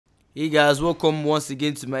Hey guys, welcome once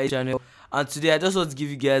again to my channel, and today I just want to give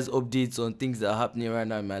you guys updates on things that are happening right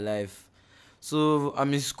now in my life. So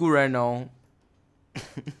I'm in school right now.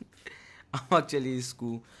 I'm actually in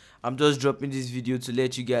school. I'm just dropping this video to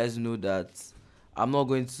let you guys know that I'm not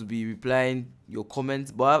going to be replying your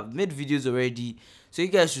comments, but I've made videos already, so you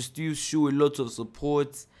guys should still show a lot of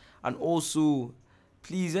support. And also,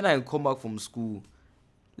 please, when I come back from school,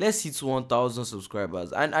 let's hit 1,000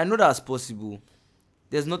 subscribers, and I know that's possible.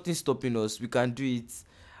 There's nothing stopping us. We can do it.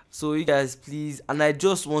 So you guys, please, and I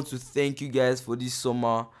just want to thank you guys for this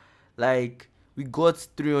summer. Like, we got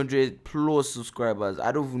 300 plus subscribers.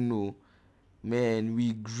 I don't even know, man.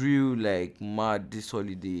 We grew like mad this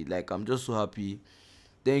holiday. Like, I'm just so happy.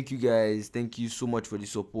 Thank you guys. Thank you so much for the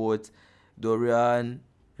support. Dorian,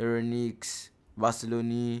 Heronix,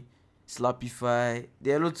 Barcelona, Slappify.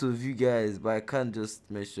 There are lots of you guys, but I can't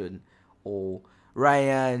just mention. Or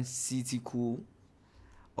Ryan, City Cool.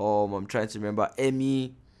 I'm trying to remember.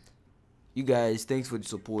 Emmy, you guys, thanks for the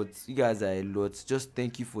support. You guys are a lot. Just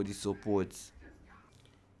thank you for the support.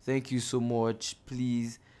 Thank you so much.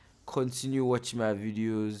 Please continue watching my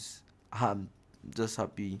videos. I'm just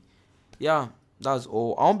happy. Yeah, that's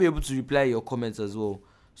all. I won't be able to reply your comments as well.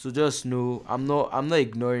 So just know I'm not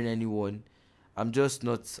ignoring anyone. I'm just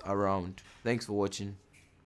not around. Thanks for watching.